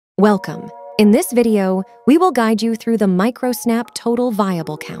Welcome. In this video, we will guide you through the MicroSnap Total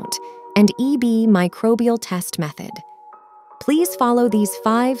Viable Count and EB microbial test method. Please follow these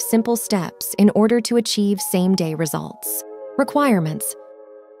 5 simple steps in order to achieve same-day results. Requirements.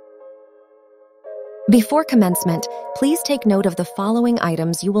 Before commencement, please take note of the following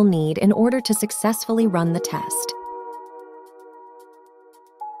items you will need in order to successfully run the test.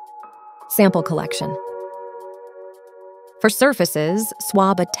 Sample collection. For surfaces,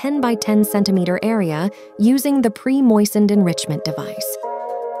 swab a 10 by 10 centimeter area using the pre-moistened enrichment device.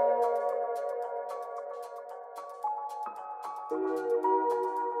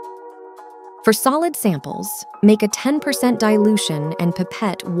 For solid samples, make a 10% dilution and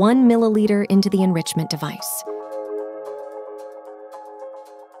pipette 1 milliliter into the enrichment device.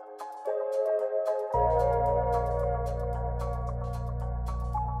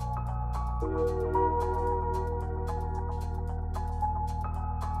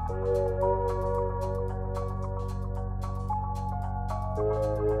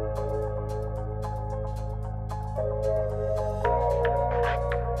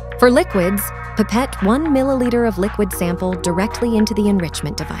 For liquids, pipette 1 milliliter of liquid sample directly into the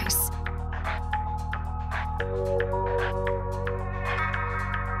enrichment device.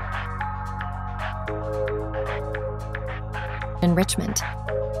 Enrichment.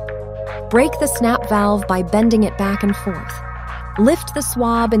 Break the snap valve by bending it back and forth. Lift the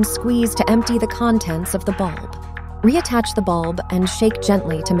swab and squeeze to empty the contents of the bulb. Reattach the bulb and shake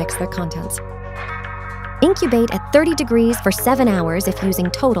gently to mix the contents. Incubate at 30 degrees for 7 hours if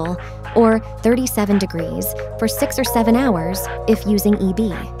using total, or 37 degrees for 6 or 7 hours if using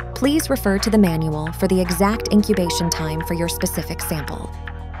EB. Please refer to the manual for the exact incubation time for your specific sample.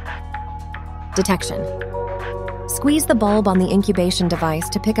 Detection. Squeeze the bulb on the incubation device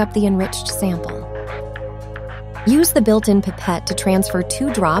to pick up the enriched sample. Use the built-in pipette to transfer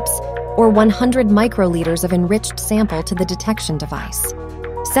 2 drops or 100 microliters of enriched sample to the detection device.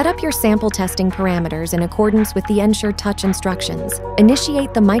 Set up your sample testing parameters in accordance with the EnSURE Touch instructions.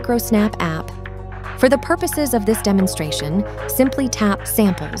 Initiate the MicroSnap app. For the purposes of this demonstration, simply tap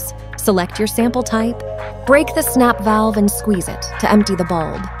Samples, select your sample type, break the snap valve and squeeze it to empty the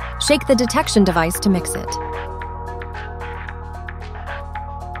bulb. Shake the detection device to mix it.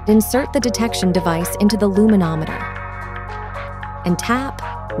 Insert the detection device into the luminometer and tap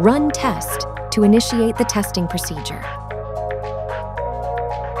Run Test to initiate the testing procedure.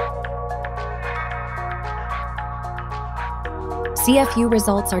 CFU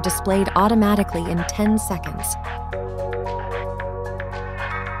results are displayed automatically in 10 seconds.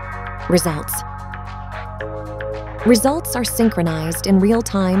 Results. Results are synchronized in real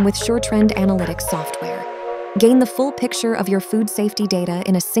time with SureTrend analytics software. Gain the full picture of your food safety data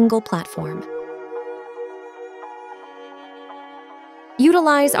in a single platform.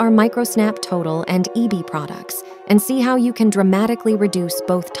 Utilize our MicroSnap Total and EB products and see how you can dramatically reduce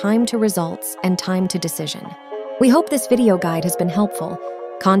both time to results and time to decision. We hope this video guide has been helpful.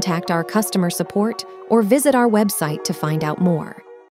 Contact our customer support or visit our website to find out more.